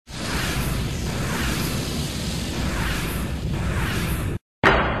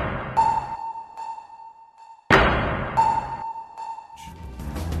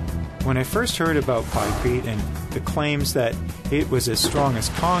When I first heard about Pykrete and the claims that it was as strong as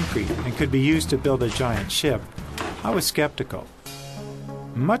concrete and could be used to build a giant ship, I was skeptical.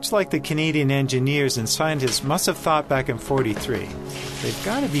 Much like the Canadian engineers and scientists must have thought back in '43, they've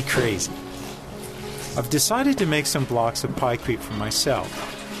got to be crazy. I've decided to make some blocks of Pykrete for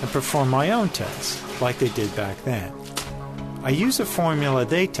myself and perform my own tests, like they did back then. I use a formula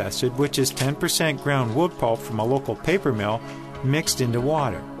they tested, which is 10% ground wood pulp from a local paper mill mixed into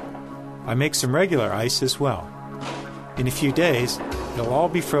water. I make some regular ice as well. In a few days, it'll all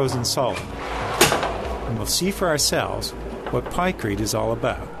be frozen solid, and we'll see for ourselves what Pykrete is all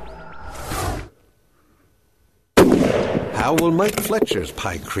about. How will Mike Fletcher's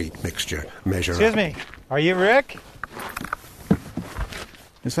Pykrete mixture measure Excuse up? me, are you Rick?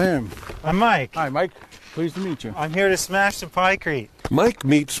 Yes, I am. I'm Mike. Hi, Mike. Pleased to meet you. I'm here to smash some Pykrete. Mike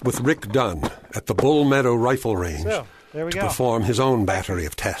meets with Rick Dunn at the Bull Meadow Rifle Range So, there we to go. perform his own battery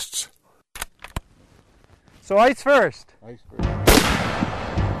of tests. So ice first. Iceberg.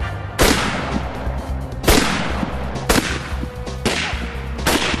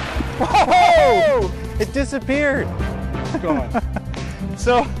 Whoa! It disappeared. Gone.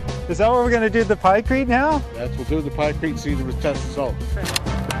 So, is that what we're going to do the Pykrete now? That's we'll do the Pykrete, see the test result.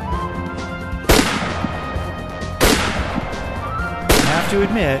 I have to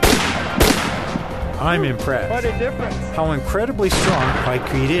admit, I'm impressed. What a difference. How incredibly strong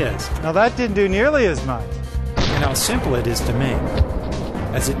Pykrete is. Now that didn't do nearly as much. And how simple it is to make.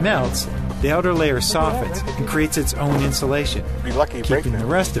 As it melts, the outer layer softens and creates its own insulation, Be lucky you break keeping the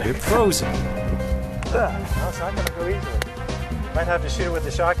that. rest of it frozen. No, it's not going to go easily. Might have to shoot it with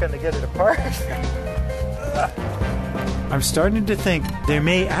the shotgun to get it apart. I'm starting to think there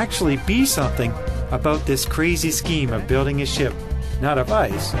may actually be something about this crazy scheme of building a ship, not of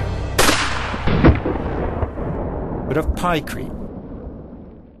ice, but of Pykrete.